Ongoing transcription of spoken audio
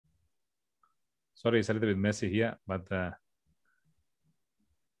Sorry, it's a little bit messy here, but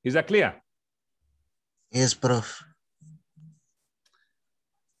is that clear? Yes, Prof.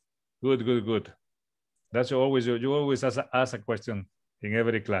 Good, good, good. That's always, you always ask a question in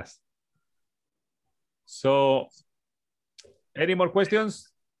every class. So, any more questions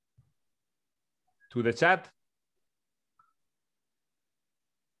to the chat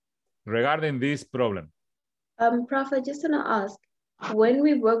regarding this problem? Prof, I just want to ask, when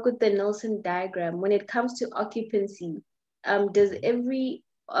we work with the Nilsson diagram, when it comes to occupancy, does every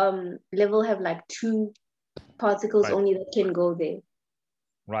level have like 2 particles only that can go there?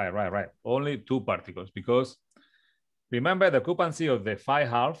 Right. Only 2 particles, because remember the occupancy of the phi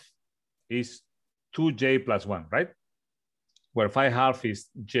half is 2j plus 1, right? Where phi half is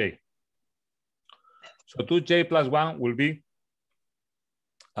j. So 2j plus 1 will be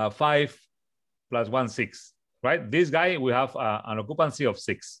 5 plus 1, 6, right? This guy, we have an occupancy of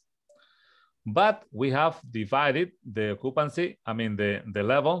 6. But we have divided the occupancy, I mean the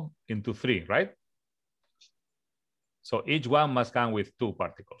level, into 3, right? So each one must come with 2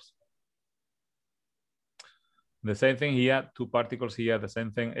 particles. The same thing here, 2 particles here, the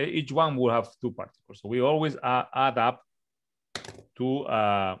same thing. Each one will have 2 particles. So we always add up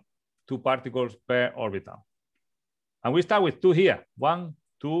to 2 particles per orbital. And we start with 2 here. 1,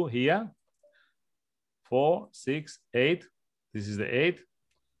 2 here, 4, 6, 8. This is the 8.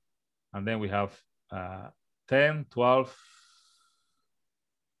 And then we have 10, 12,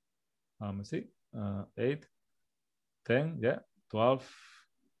 let me see, 8, 10, yeah, 12,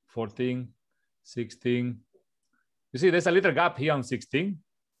 14, 16. You see, there's a little gap here on 16,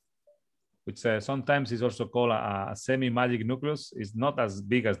 which sometimes is also called a semi-magic nucleus. It's not as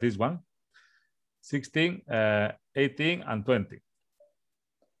big as this one. 16, 18, and 20.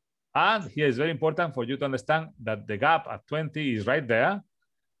 And here is very important for you to understand that the gap at 20 is right there.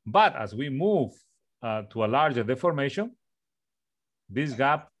 But as we move to a larger deformation, this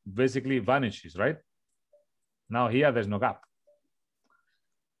gap basically vanishes, right? Now here, there's no gap.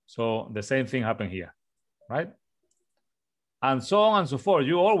 So the same thing happened here, right? And so on and so forth.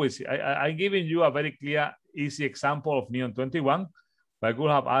 You always, I'm giving you a very clear, easy example of neon 21, but I could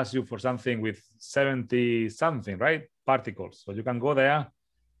have asked you for something with 70 something, right? Particles. So you can go there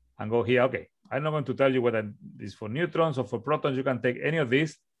and go here. Okay, I'm not going to tell you whether it's for neutrons or for protons. You can take any of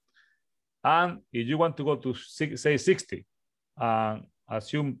these. And if you want to go to, say, 60,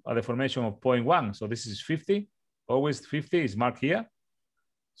 assume a deformation of 0.1. So this is 50. Always 50 is marked here.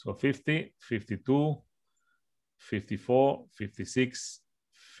 So 50, 52, 54, 56,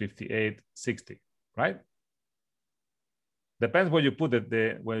 58, 60, right? Depends where you put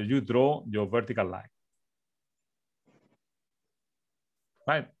it, where you draw your vertical line.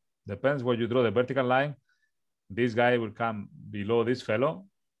 Right? Depends where you draw the vertical line. This guy will come below this fellow.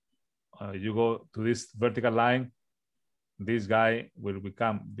 You go to this vertical line, this guy will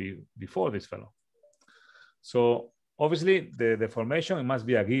become before this fellow. So obviously the deformation, it must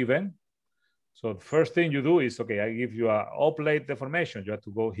be a given. So the first thing you do is, okay, I give you a oblate deformation. You have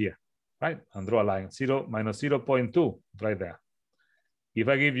to go here, right? And draw a line, 0 minus 0.2, right there. If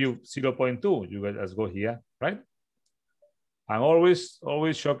I give you 0.2, you just go here, right? And always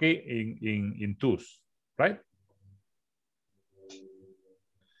Shoki in twos, right?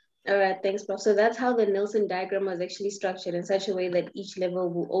 All right, thanks, Prof. So that's how the Nilsson diagram was actually structured, in such a way that each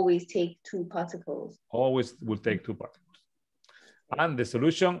level will always take 2 particles. Always will take 2 particles. And the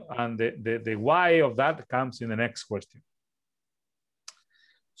solution and the why of that comes in the next question.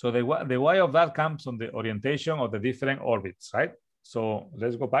 So the why of that comes on the orientation of the different orbits, right? So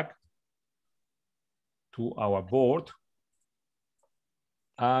let's go back to our board.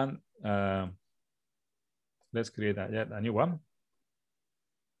 And let's create a new one.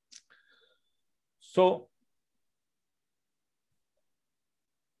 So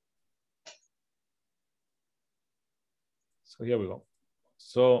here we go.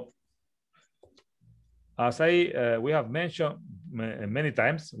 So as we have mentioned many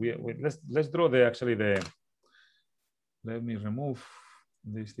times, let's draw let me remove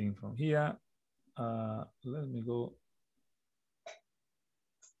this thing from here. Let me go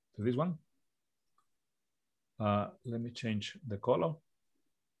to this one. Let me change the color.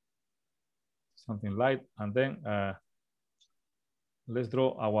 Something light, and then let's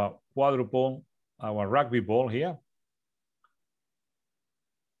draw our quadrupole, our rugby ball here.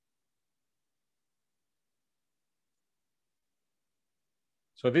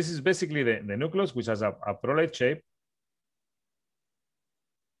 So this is basically the nucleus, which has a prolate shape.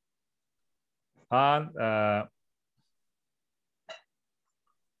 And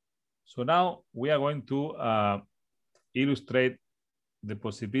so now we are going to illustrate the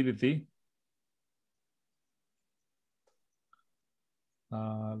possibility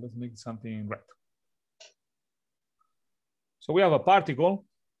let's make something red. So we have a particle.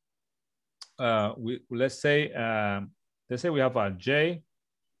 Let's say we have a J,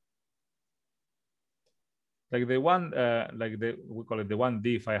 like the one, we call it the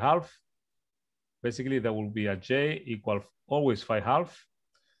 1D phi half. Basically, there will be a J equal always phi half,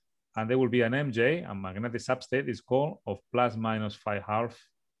 and there will be an MJ, a magnetic substate is called, of plus minus phi half,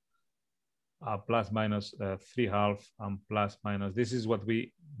 plus minus 3 half, and plus minus. This is what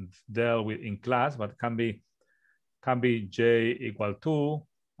we dealt with in class, but can be J equal 2,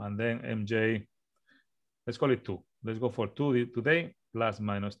 and then MJ, let's call it 2. Let's go for 2 today, plus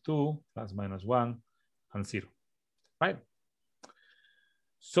minus 2, plus minus 1, and 0, right?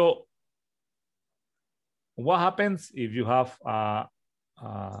 So what happens if you have,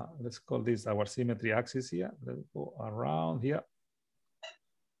 let's call this our symmetry axis here. Let's go around here.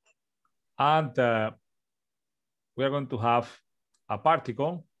 And we are going to have a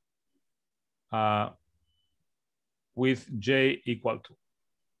particle with J equal 2.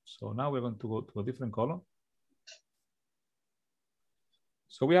 So now we're going to go to a different color.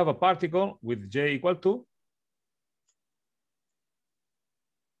 So we have a particle with J equal 2.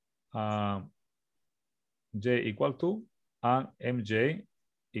 J equal 2 and MJ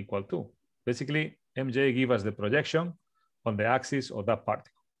equal 2. Basically, MJ gives us the projection on the axis of that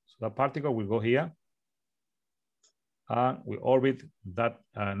particle. So that particle will go here and we orbit that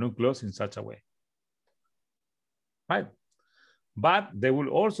nucleus in such a way, right? But there will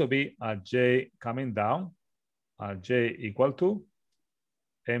also be a J coming down, a J equal to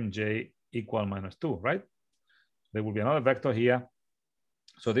MJ equal minus 2, right? There will be another vector here.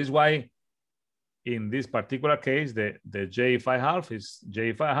 So this is why in this particular case, the J phi half is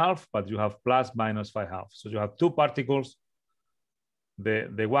J phi half, but you have plus minus phi half. So you have two particles,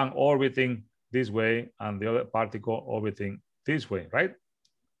 the one orbiting this way and the other particle orbiting this way, right?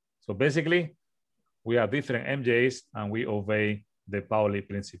 So basically, we have different MJs and we obey the Pauli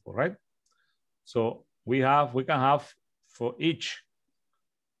principle, right? So we can have for each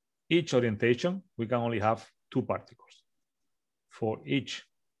orientation, we can only have two particles. For each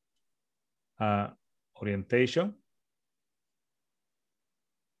orientation,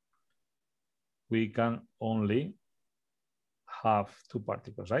 we can only have two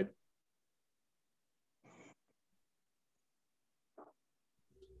particles, right?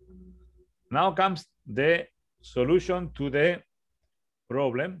 Now comes the solution to the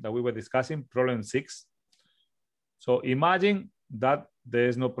problem that we were discussing, problem 6. So imagine that there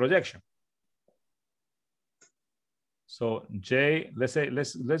is no projection. So J, let's say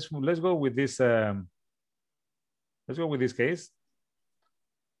let's go with this. Let's go with this case.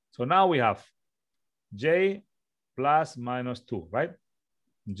 So now we have J plus minus 2, right?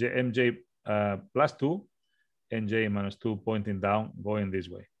 MJ plus 2, and J minus 2 pointing down, going this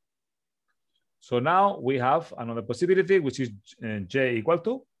way. So now we have another possibility, which is J equal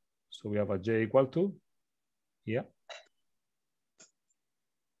to. So we have a J equal to here.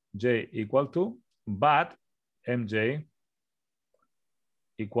 J equal to, but MJ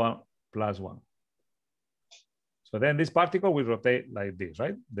equal plus 1. So then this particle will rotate like this,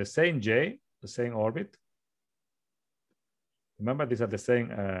 right? The same J, the same orbit. Remember, these are the same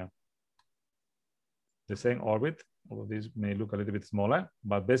orbit. Although this may look a little bit smaller,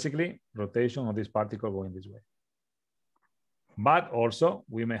 but basically rotation of this particle going this way. But also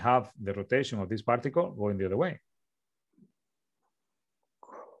we may have the rotation of this particle going the other way.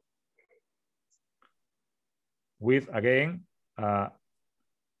 With again a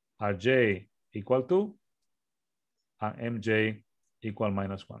J equal to and MJ equal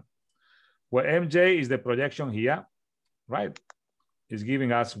minus 1. Where MJ is the projection here, right? It's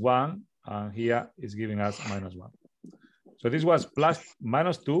giving us 1, and here is giving us minus 1. So this was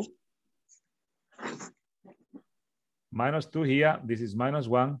minus 2. Minus 2 here, this is minus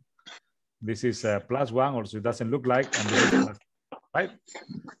 1. This is plus 1, also it doesn't look like, and this is plus, right?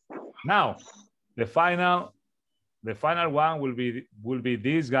 Now, the final one will be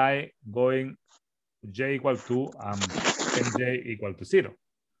this guy going J equal to MJ equal to 0.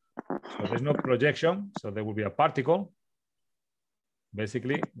 So there's no projection, so there will be a particle.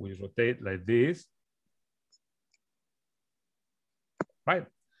 Basically, we rotate like this, right,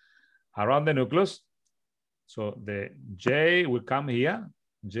 around the nucleus. So the J will come here,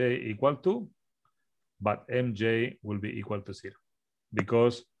 J equal to, but MJ will be equal to 0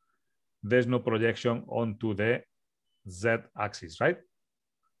 because there's no projection onto the Z axis, right?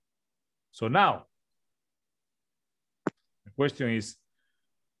 So now the question is,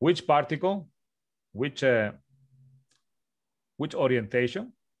 which particle, which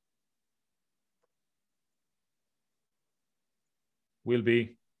orientation will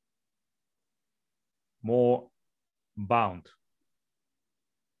be more bound.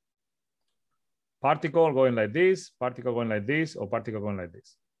 Particle going like this, particle going like this, or particle going like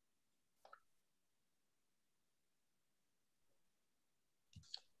this.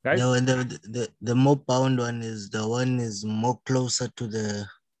 Guys? No, and the more bound one is the one is more closer to the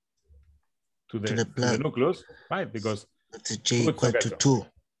nucleus, right? Because it's J equal to 2.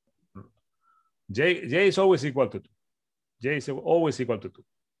 J is always equal to 2. J is always equal to 2.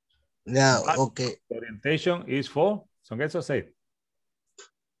 Yeah, but okay. The orientation is for, so get so say.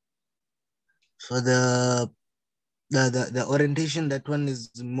 For the orientation, that one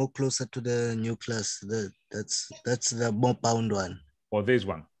is more closer to the nucleus. That's the more bound one. For this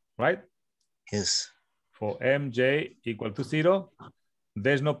one, right? Yes. For mj equal to 0,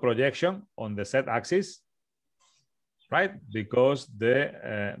 there's no projection on the z axis, right? Because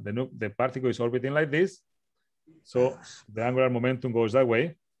the particle is orbiting like this. So the angular momentum goes that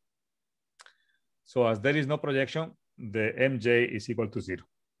way. So as there is no projection, the mj is equal to 0.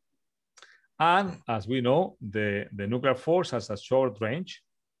 And as we know, the nuclear force has a short range,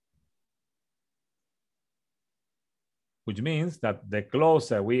 which means that the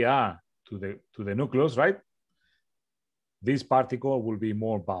closer we are to the nucleus, right, this particle will be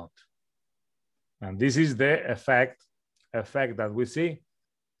more bound. And this is the effect that we see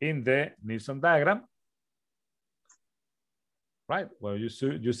in the Nilsson diagram, right? Well, you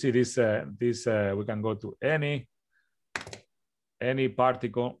see this, we can go to any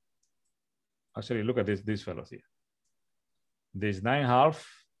particle. Actually, look at this fellow here. This 9.5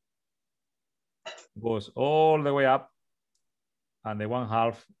 goes all the way up, and the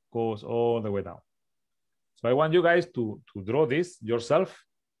 1/2 goes all the way down. So I want you guys to draw this yourself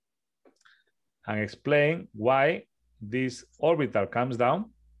and explain why this orbital comes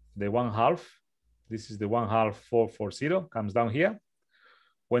down, the 1/2. This is the 1/2 440 comes down here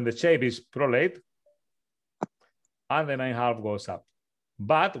when the shape is prolate, and the 9.5 goes up.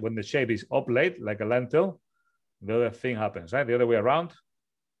 But when the shape is oblate, like a lentil, the other thing happens, right? The other way around,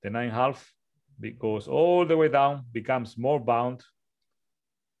 the 9.5 goes all the way down, becomes more bound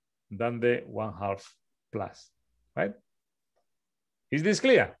than the 1/2 plus, right? Is this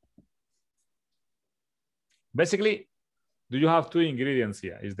clear? Basically, do you have 2 ingredients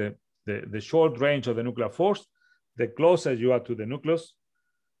here? Is the short range of the nuclear force, the closer you are to the nucleus,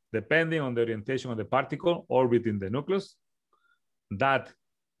 depending on the orientation of the particle orbiting the nucleus, that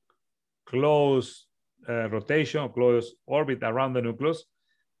close rotation, close orbit around the nucleus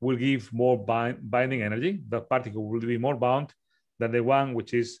will give more binding energy. The particle will be more bound than the one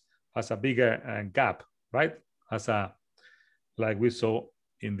which has a bigger gap, right? Like we saw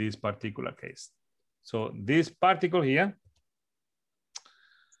in this particular case. So this particle here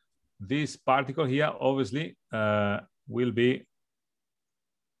obviously will be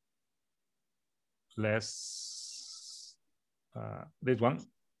less, this one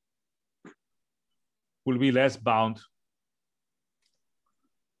will be less bound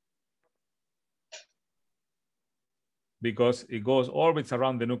because it goes orbits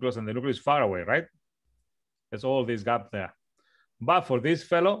around the nucleus, and the nucleus is far away, right? There's all this gap there. But for this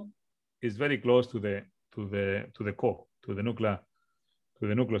fellow, it's very close to the core, to the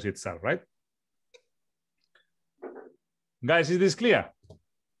nucleus itself, right? Guys, is this clear?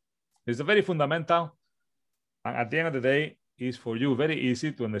 It's a very fundamental, and at the end of the day, is for you very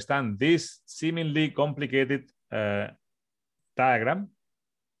easy to understand this seemingly complicated diagram,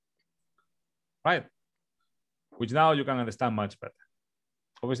 right? Which now you can understand much better.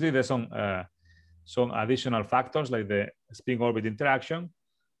 Obviously, there's some additional factors like the spin-orbit interaction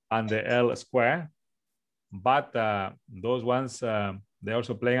and the L square, but those ones, they're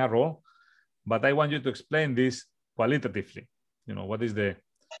also playing a role. But I want you to explain this qualitatively. You know, what is the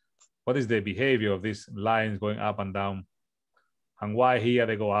behavior of these lines going up and down, and why here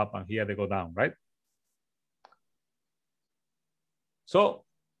they go up and here they go down, right? So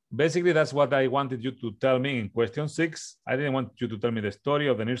basically, that's what I wanted you to tell me in question 6. I didn't want you to tell me the story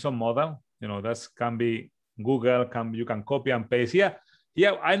of the Nilsson model. You know, that can be Google, you can copy and paste. Here,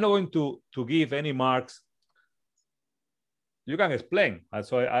 I'm not going to give any marks. You can explain.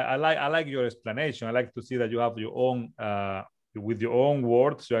 So I like your explanation. I like to see that you have your own, with your own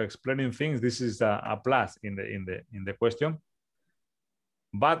words, you're explaining things. This is a plus in the question.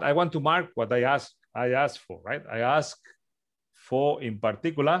 But I want to mark what I asked for, right? I ask for, in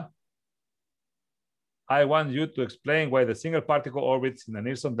particular, I want you to explain why the single particle orbits in the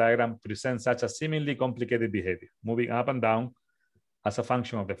Nilsson diagram present such a seemingly complicated behavior, moving up and down as a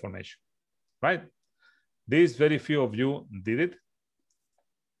function of deformation, right? These very few of you did it.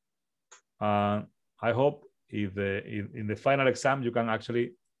 I hope in the final exam, you can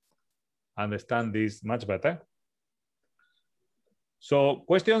actually understand this much better. So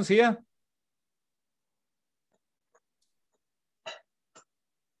questions here?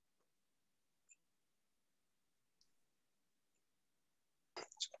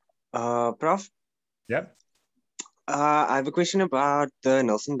 Prof? Yeah. I have a question about the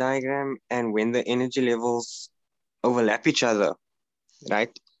Nilsson diagram and when the energy levels overlap each other,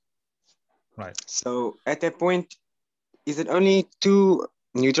 right? Right. So at that point, is it only 2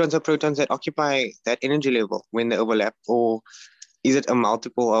 neutrons or protons that occupy that energy level when they overlap, or is it a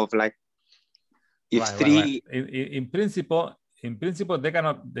multiple of like if right, 3? Right. In principle, they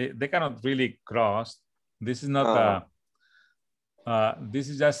cannot really cross. This is not this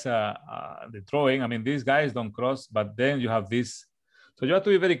is just the drawing. I mean, these guys don't cross, but then you have this. So you have to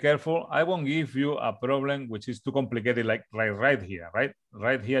be very careful. I won't give you a problem which is too complicated, like right here, right?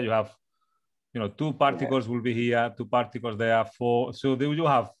 Right here, you have, 2 particles will be here, 2 particles there, 4. So you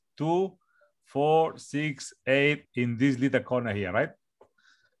have 2, 4, 6, 8 in this little corner here, right?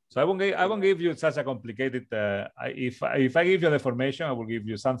 So I won't give you such a complicated. If I give you a deformation, I will give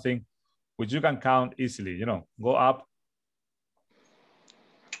you something which you can count easily. Go up.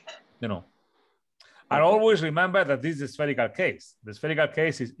 And always remember that this is a spherical case. The spherical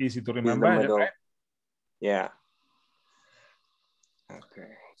case is easy to remember, right? Yeah. Okay.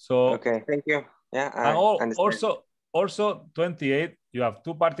 So okay, thank you. Yeah, I understand. Also 28, you have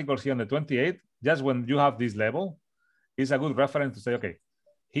 2 particles here on the 28. Just when you have this level, it's a good reference to say, okay,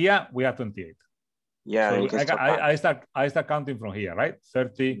 here we have 28. Yeah, so you can I start counting from here, right?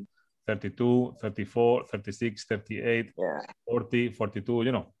 30, 32, 34, 36, 38, 40,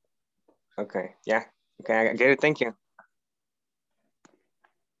 42, Okay, yeah. Okay, I get it. Thank you.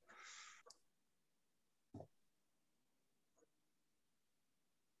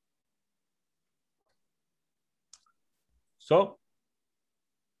 So,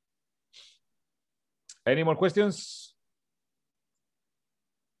 any more questions?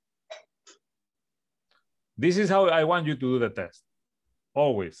 This is how I want you to do the test.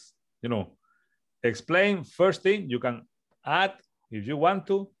 Always, explain first thing. You can add if you want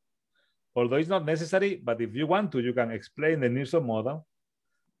to, although it's not necessary, but if you want to, you can explain the Nilsson model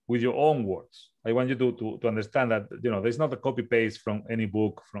with your own words. I want you to understand that, there's not a copy paste from any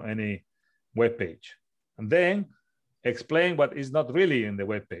book, from any web page. And then explain what is not really in the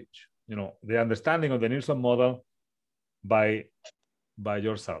web page, the understanding of the Nilsson model by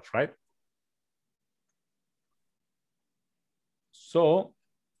yourself, right? So,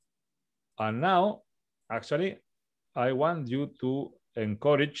 and now, actually, I want you to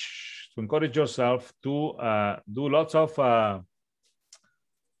encourage yourself to do lots of.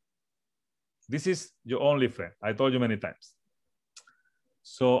 This is your only friend. I told you many times.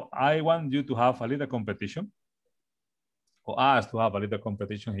 So I want you to have a little competition, or us to have a little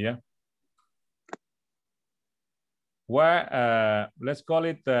competition here, where let's call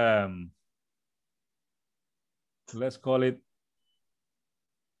it.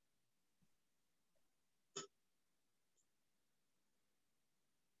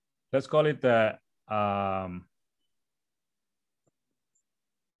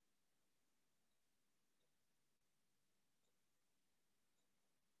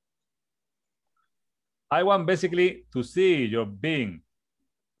 I want basically to see your being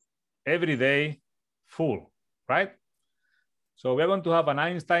every day full, right? So we're going to have an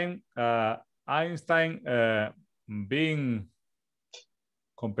Einstein being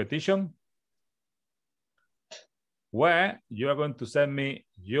competition, where you are going to send me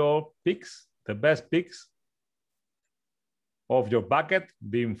your picks, the best picks of your bucket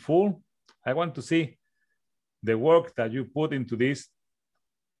being full. I want to see the work that you put into this.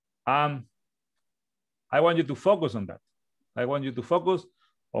 I want you to focus on that. I want you to focus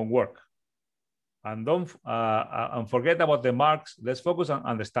on work. And don't forget about the marks. Let's focus on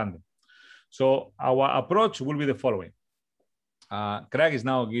understanding. So our approach will be the following. Craig is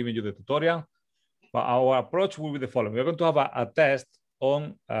now giving you the tutorial, but our approach will be the following. We're going to have a test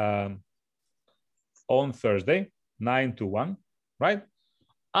on Thursday, 9 to 1, right?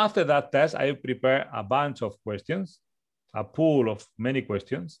 After that test, I prepare a bunch of questions, a pool of many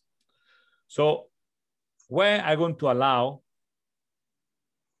questions. So where I'm going to allow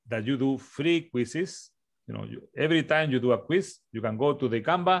that you do free quizzes, every time you do a quiz, you can go to the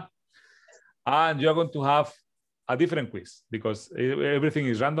Canva and you're going to have a different quiz because everything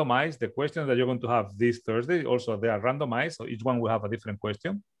is randomized. The questions that you're going to have this Thursday, also they are randomized. So each one will have a different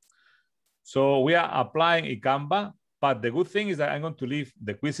question. So we are applying in Canva, but the good thing is that I'm going to leave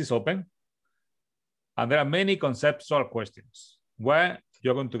the quizzes open. And there are many conceptual questions where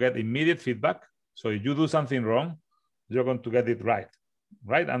you're going to get immediate feedback. So if you do something wrong, you're going to get it right,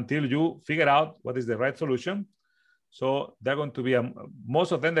 until you figure out what is the right solution. So they're going to be,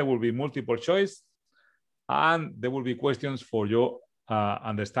 most of them, there will be multiple choice, and there will be questions for your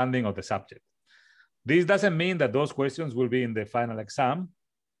understanding of the subject. This doesn't mean that those questions will be in the final exam,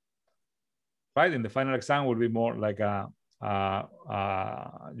 right? In the final exam will be more like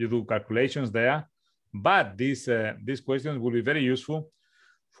you do calculations there, but these questions will be very useful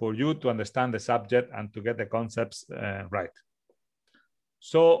for you to understand the subject and to get the concepts right.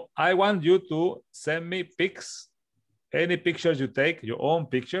 So I want you to send me pics, any pictures you take, your own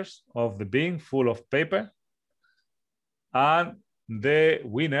pictures of the bin full of paper, and the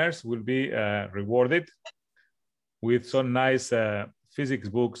winners will be rewarded with some nice physics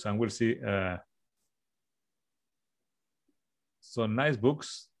books, and we'll see some nice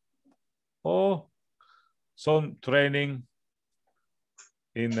books, or some training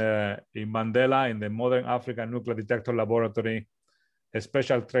in Mandela, in the Modern African Nuclear Detector Laboratory, a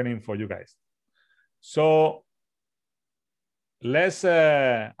special training for you guys. So let's,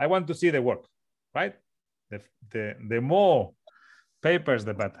 I want to see the work, right? The more papers,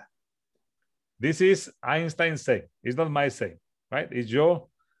 the better. This is Einstein saying, it's not my saying, right? It's your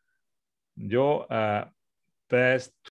best